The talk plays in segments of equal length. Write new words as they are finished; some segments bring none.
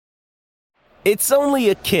It's only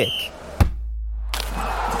a kick,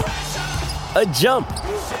 a jump,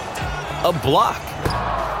 a block.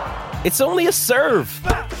 It's only a serve.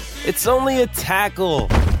 It's only a tackle,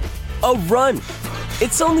 a run.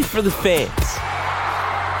 It's only for the fans.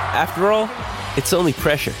 After all, it's only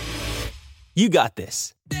pressure. You got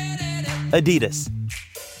this. Adidas.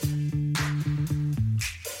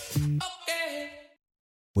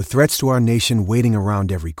 With threats to our nation waiting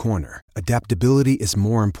around every corner, adaptability is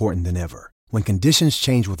more important than ever. When conditions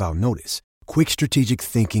change without notice, quick strategic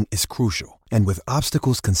thinking is crucial. And with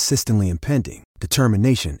obstacles consistently impending,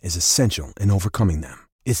 determination is essential in overcoming them.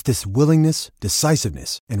 It's this willingness,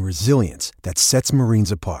 decisiveness, and resilience that sets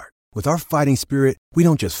Marines apart. With our fighting spirit, we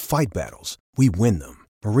don't just fight battles, we win them.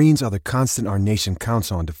 Marines are the constant our nation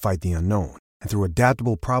counts on to fight the unknown. And through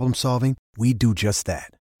adaptable problem solving, we do just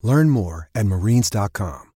that. Learn more at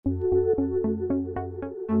marines.com.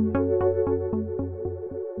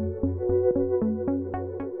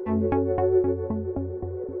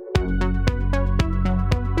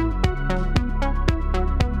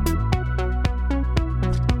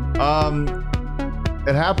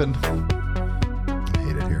 It happened. I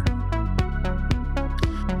hate it here.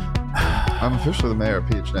 I'm officially the mayor of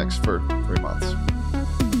PHNX for 3 months,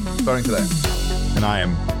 starting today. And I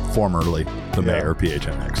am formerly the mayor of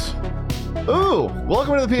PHNX. Ooh,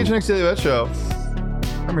 welcome to the PHNX Daily Bet Show.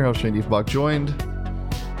 I'm your host, Shane Diefenbach, joined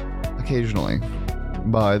occasionally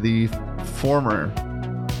by the former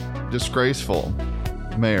disgraceful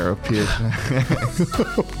mayor of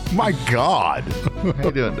PHNX. My God. How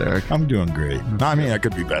you doing, Derek? I'm doing great. I mean, I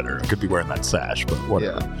could be better. I could be wearing that sash, but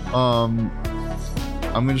whatever. Yeah.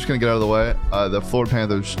 I'm just going to get out of the way. The Florida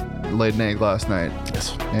Panthers laid an egg last night.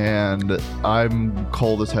 Yes. And I'm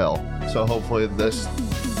cold as hell. So hopefully this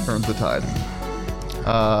turns the tide.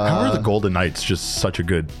 How are the Golden Knights just such a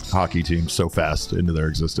good hockey team so fast into their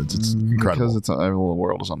existence? It's incredible. Because the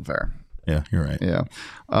world is unfair. Yeah, you're right. Yeah.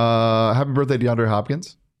 Happy birthday, DeAndre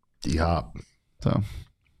Hopkins. D-Hop. So,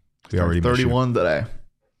 we already 31 today.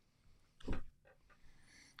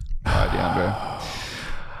 Bye,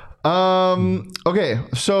 DeAndre. Okay,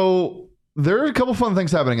 so there are a couple fun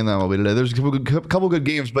things happening in the MLB today. There's a couple good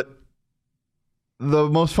games, but the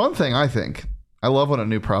most fun thing, I think, I love when a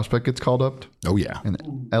new prospect gets called up. Oh, yeah.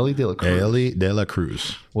 And Ellie De La Cruz. Ellie De La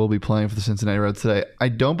Cruz will be playing for the Cincinnati Reds today. I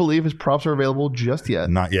don't believe his props are available just yet.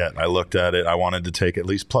 Not yet. I looked at it. I wanted to take at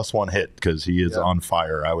least +1 hit because he is on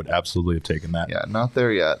fire. I would absolutely have taken that. Yeah, not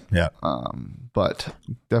there yet. Yeah. But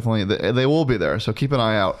definitely they will be there. So keep an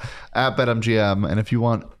eye out at BetMGM. And if you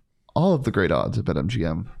want all of the great odds at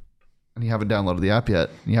BetMGM and you haven't downloaded the app yet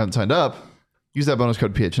and you haven't signed up, use that bonus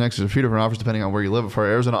code PHNX. There's a few different offers depending on where you live. For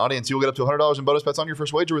our Arizona audience, you'll get up to $100 in bonus bets on your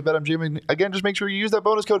first wager with BetMGM. And again, just make sure you use that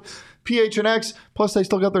bonus code PHNX. Plus, they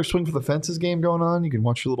still got their Swing for the Fences game going on. You can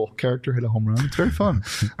watch your little character hit a home run. It's very fun.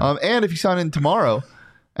 And if you sign in tomorrow,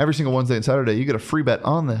 every single Wednesday and Saturday, you get a free bet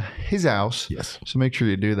on his house. Yes. So make sure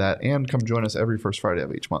you do that. And come join us every first Friday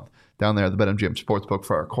of each month down there at the BetMGM Sportsbook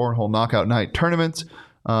for our Cornhole Knockout Night tournaments.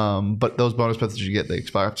 But those bonus bets that you get, they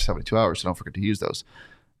expire after 72 hours. So don't forget to use those.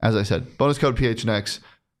 As I said, bonus code PHNX,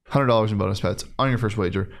 $100 in bonus bets on your first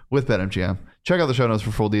wager with BetMGM. Check out the show notes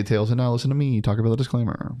for full details. And now listen to me talk about the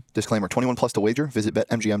disclaimer. Disclaimer, 21 plus to wager. Visit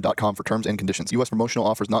BetMGM.com for terms and conditions. U.S. promotional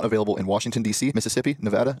offers not available in Washington, D.C., Mississippi,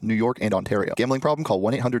 Nevada, New York, and Ontario. Gambling problem? Call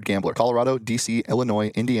 1-800-GAMBLER. Colorado, D.C.,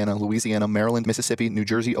 Illinois, Indiana, Louisiana, Maryland, Mississippi, New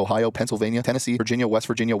Jersey, Ohio, Pennsylvania, Tennessee, Virginia, West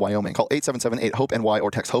Virginia, Wyoming. Call 877-8-HOPE-NY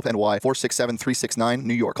or text HOPE-NY 467-369,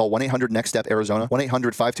 New York. Call 1-800-NEXT-STEP, Arizona.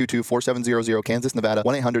 1-800-522-4700, Kansas, Nevada.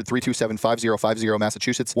 1-800-327-5050,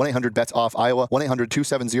 Massachusetts. 1-800-BETS-OFF, Iowa.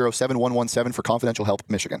 1-800-270-7117 for confidential help,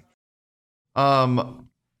 Michigan.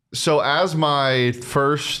 So as my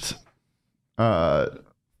first thing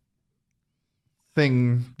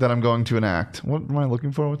that I'm going to enact, what am I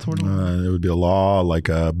looking for? What's the word? It would be a law, like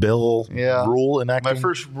a bill, rule enacting. My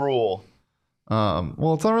first rule.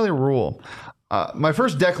 Well, it's not really a rule. My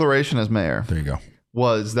first declaration as mayor. There you go.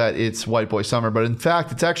 Was that it's white boy summer, but in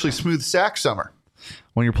fact, it's actually smooth sack summer.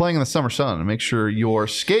 When you're playing in the summer sun, make sure you're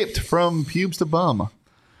scaped from pubes to bum.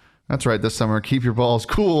 That's right, this summer, keep your balls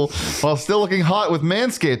cool while still looking hot with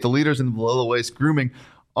Manscaped. The leaders in below-the-waist grooming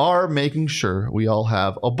are making sure we all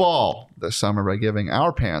have a ball this summer by giving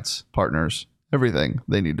our pants partners everything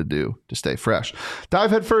they need to do to stay fresh.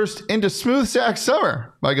 Dive headfirst into smooth sack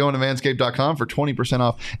summer by going to manscaped.com for 20%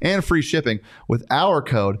 off and free shipping with our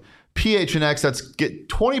code PHNX. That's get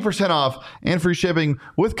 20% off and free shipping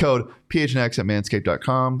with code PHNX at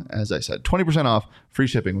manscaped.com. As I said, 20% off, free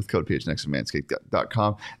shipping with code PHNX at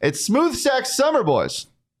manscaped.com. It's smooth sack summer, boys.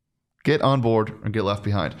 Get on board or get left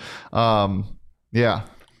behind. Yeah.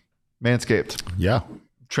 Manscaped. Yeah.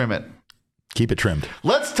 Trim it. Keep it trimmed.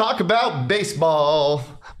 Let's talk about baseball.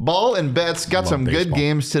 Ball and bets got some good baseball.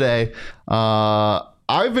 games today.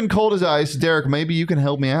 I've been cold as ice. Derek, maybe you can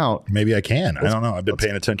help me out. Maybe I can. I don't know. I've been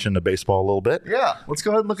paying attention to baseball a little bit. Yeah, let's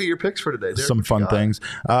go ahead and look at your picks for today. Derek, Some what you fun got? things.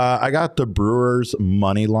 I got the Brewers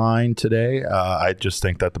money line today. I just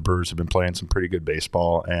think that the Brewers have been playing some pretty good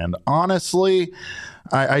baseball, and honestly,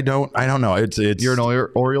 I don't know. It's You're an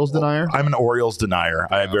Orioles denier? I'm an Orioles denier.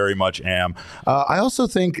 I very much am. I also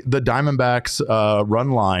think the Diamondbacks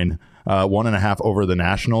run line 1.5 over the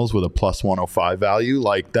Nationals with a plus 105 value.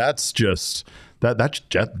 Like that's just. That's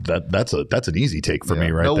an easy take for me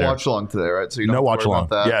right no there. No watch along today, right? So you don't no have watch to worry along.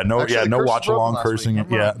 about that. Yeah, no Actually, the curse watch was broken along last cursing. week.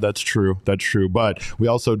 Yeah, that's true. That's true. But we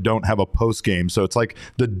also don't have a post game, so it's like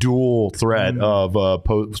the dual threat of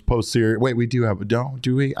post series. Wait, we do have.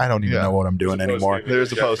 Do we? I don't even know what I'm doing anymore.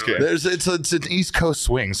 There's a post game. It's an East Coast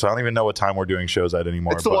swing, so I don't even know what time we're doing shows at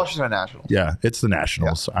anymore. It's the Washington Nationals. Yeah, it's the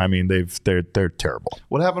Nationals. I mean, they're terrible.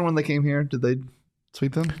 What happened when they came here? Did they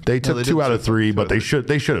sweep them? They took 2 out of 3, but they should.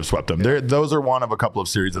 should have swept them. Those are one of a couple of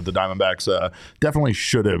series that the Diamondbacks definitely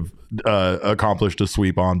should have accomplished a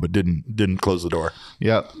sweep on, but didn't close the door.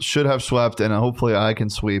 Yeah, should have swept, and hopefully I can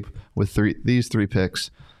sweep with these three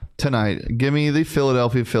picks tonight. Give me the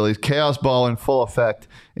Philadelphia Phillies. Chaos ball in full effect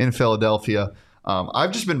in Philadelphia.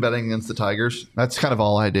 I've just been betting against the Tigers. That's kind of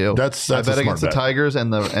all I do. That's I a bet smart against bet. the Tigers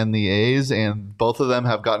and the A's, and both of them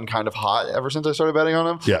have gotten kind of hot ever since I started betting on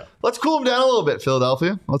them. Yeah. Let's cool them down a little bit,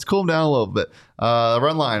 Philadelphia. Let's cool them down a little bit.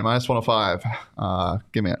 Run line minus 105.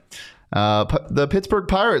 Give me it. The Pittsburgh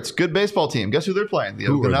Pirates, good baseball team. Guess who they're playing? The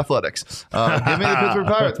Oakland Athletics. Give me the Pittsburgh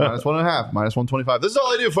Pirates minus 1.5, minus 125. This is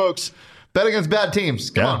all I do, folks. Bet against bad teams.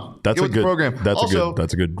 Come on, that's get a with good the program.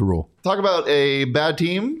 That's a good rule. Talk about a bad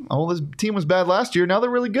team. Oh, this team was bad last year. Now they're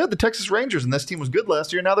really good. The Texas Rangers, and this team was good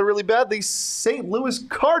last year. Now they're really bad. The St. Louis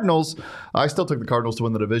Cardinals. I still took the Cardinals to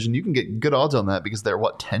win the division. You can get good odds on that because they're,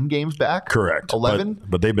 10 games back? Correct. 11?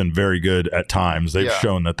 But they've been very good at times. They've Yeah.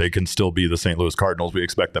 shown that they can still be the St. Louis Cardinals we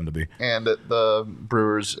expect them to be. And the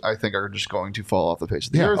Brewers, I think, are just going to fall off the face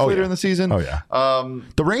of the Yeah. earth Oh, later yeah. in the season. Oh, yeah.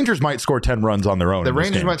 The Rangers might score 10 runs on their own. The in this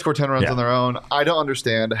Rangers game. might score 10 runs Yeah. on their own. I don't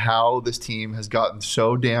understand how this team has gotten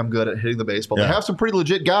so damn good at hitting the baseball. Yeah. They have some pretty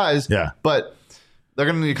legit guys, Yeah. but they're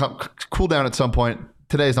going to need to cool down at some point.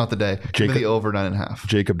 Today's not the day. Give me Jacob- the over 9.5.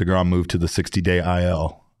 Jacob deGrom moved to the 60-day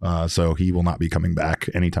IL, so he will not be coming back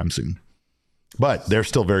anytime soon. But they're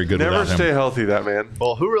still very good Never without him. stay healthy, that man.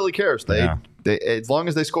 Well, who really cares? They as long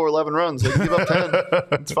as they score 11 runs, they can give up 10.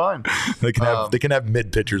 It's fine. They can have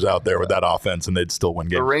mid pitchers out there with that offense, and they'd still win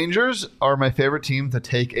The games. Rangers are my favorite team to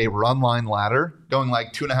take a run line ladder, going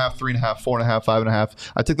like 2.5, 3.5, 4.5,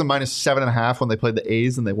 5.5. I took them minus 7.5 when they played the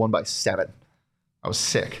A's, and they won by 7. I was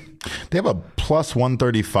sick. They have a plus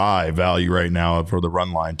 135 value right now for the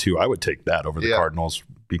run line too. I would take that over the Yeah. Cardinals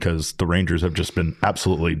because the Rangers have just been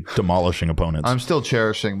absolutely demolishing opponents. I'm still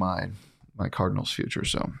cherishing my Cardinals future,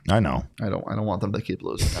 so I know. I don't want them to keep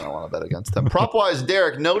losing. I don't want to bet against them. Prop wise,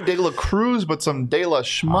 Derek, no De La Cruz, but some De La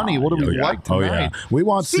Shmoney. What do we like tonight? We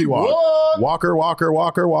want C-Walk.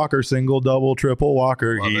 Walker, single, double, triple,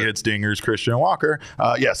 Walker. He hits dingers, Christian Walker.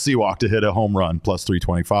 C-Walk to hit a home run, plus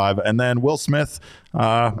 325. And then Will Smith,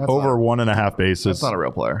 over 1.5 bases. That's not a real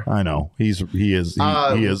player. I know. He is. He's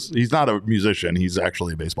not a musician. He's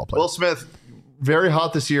actually a baseball player. Will Smith, very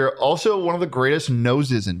hot this year. Also one of the greatest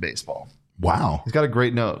noses in baseball. Wow. He's got a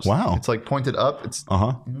great nose. Wow. It's like pointed up. It's Uh-huh. You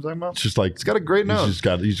know what I'm talking about? It's just like He's got a great nose.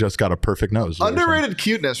 He's just got a perfect nose. Underrated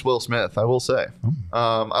cuteness, Will Smith, I will say.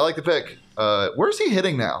 I like the pick. Where's he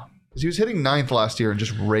hitting now? Because he was hitting 9th last year and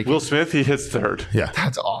just raking. Will Smith, he hits third. Yeah.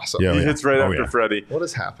 That's awesome. Yeah. He hits right after yeah. Freddie. What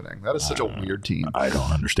is happening? That is such a weird team. I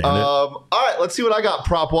don't understand it. All right, let's see what I got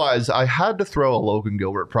prop wise. I had to throw a Logan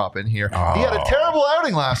Gilbert prop in here. He had a terrible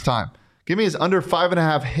outing last time. Give me his under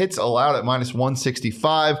 5.5 hits allowed at minus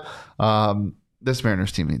 165. This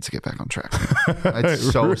Mariners team needs to get back on track.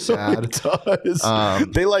 It's so sad. It does.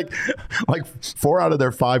 They like 4 out of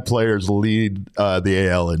their 5 players lead the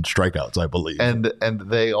AL in strikeouts, I believe. And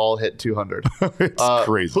they all hit 200. It's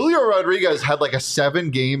crazy. Julio Rodriguez had like a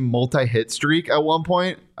 7-game multi-hit streak at one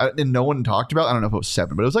point, and no one talked about. I don't know if it was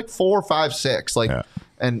 7, but it was like 4, 5, 6. Like, Yeah.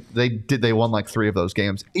 and they won like 3 of those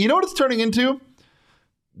games. You know what it's turning into?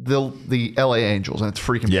 The LA Angels, and it's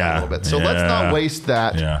freaking me out a little bit. So let's not waste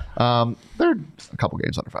that. Yeah. They're a couple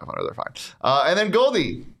games under 500. They're fine. And then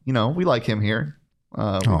Goldie, we like him here.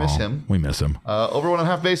 We miss him. We miss him. Over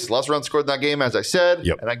 1.5 bases. Lots of runs scored in that game, as I said.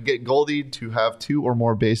 Yep. And I can get Goldie to have 2 or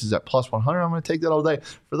more bases at plus 100. I'm going to take that all day.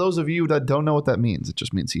 For those of you that don't know what that means, it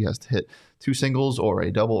just means he has to hit 2 singles or a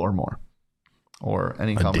double or more. Or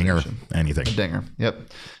any A dinger, combination. anything. A dinger. Yep.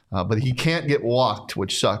 But he can't get walked,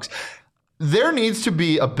 which sucks. there needs to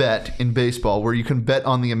be a bet in baseball where you can bet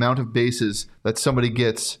on the amount of bases that somebody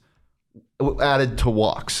gets added to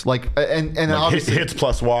walks. And obviously hits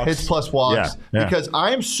plus walks. Hits plus walks. Yeah. Because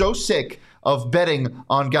I am so sick of betting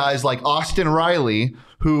on guys like Austin Riley,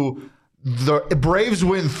 who the Braves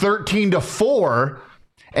win 13-4,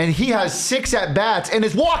 and he has 6 at-bats and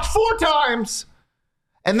is walked 4 times.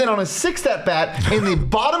 And then on a 6th at-bat in the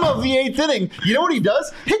bottom of the 8th inning, you know what he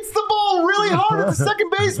does? Hits the ball really hard at the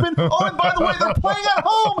second baseman. Oh, and by the way, they're playing at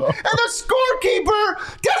home, and the scorekeeper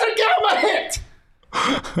doesn't give him a hit.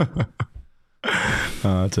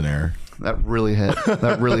 That's an error. That really hit.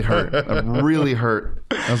 That really hurt. That really hurt.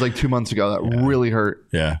 That was like 2 months ago. That really hurt.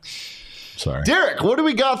 Yeah. Sorry. Derek, what do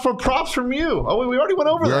we got for props from you? Oh, we already went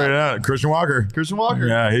over that. Christian Walker.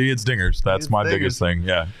 Yeah, he hits dingers. That's my biggest thing.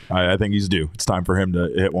 Yeah, I think he's due. It's time for him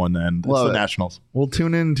to hit one, and it's the Nationals. We'll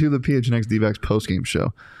tune into the PHNX D-backs post-game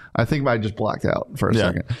show. I think I just blacked out for a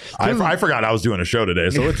second. I forgot I was doing a show today,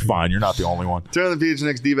 so it's fine. You're not the only one. Turn to the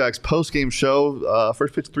PHNX D-backs post-game show.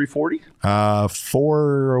 First pitch 340?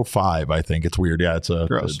 4:05, I think. It's weird. Yeah, it's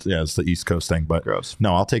Gross. it's the East Coast thing, but gross.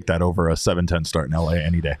 No, I'll take that over a 7:10 start in LA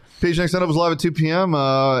any day. PHNX stand-up is live at 2 p.m.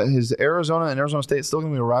 Is Arizona and Arizona State still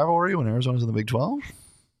going to be a rivalry when Arizona's in the Big 12?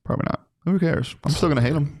 Probably not. Who cares? I'm still going to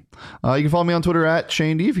hate them. You can follow me on Twitter at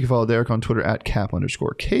Shane D. If you can follow Derek on Twitter at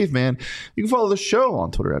Cap_Caveman. You can follow the show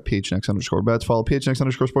on Twitter at PHNX_bets. Follow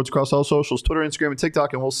PHNX_sports across all socials, Twitter, Instagram, and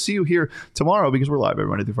TikTok. And we'll see you here tomorrow because we're live every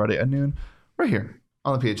Monday through Friday at noon right here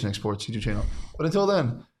on the PHNX Sports YouTube channel. But until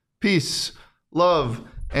then, peace, love,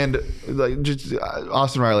 and just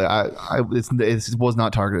Austin Riley. It was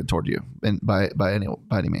not targeted toward you by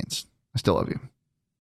any means. I still love you.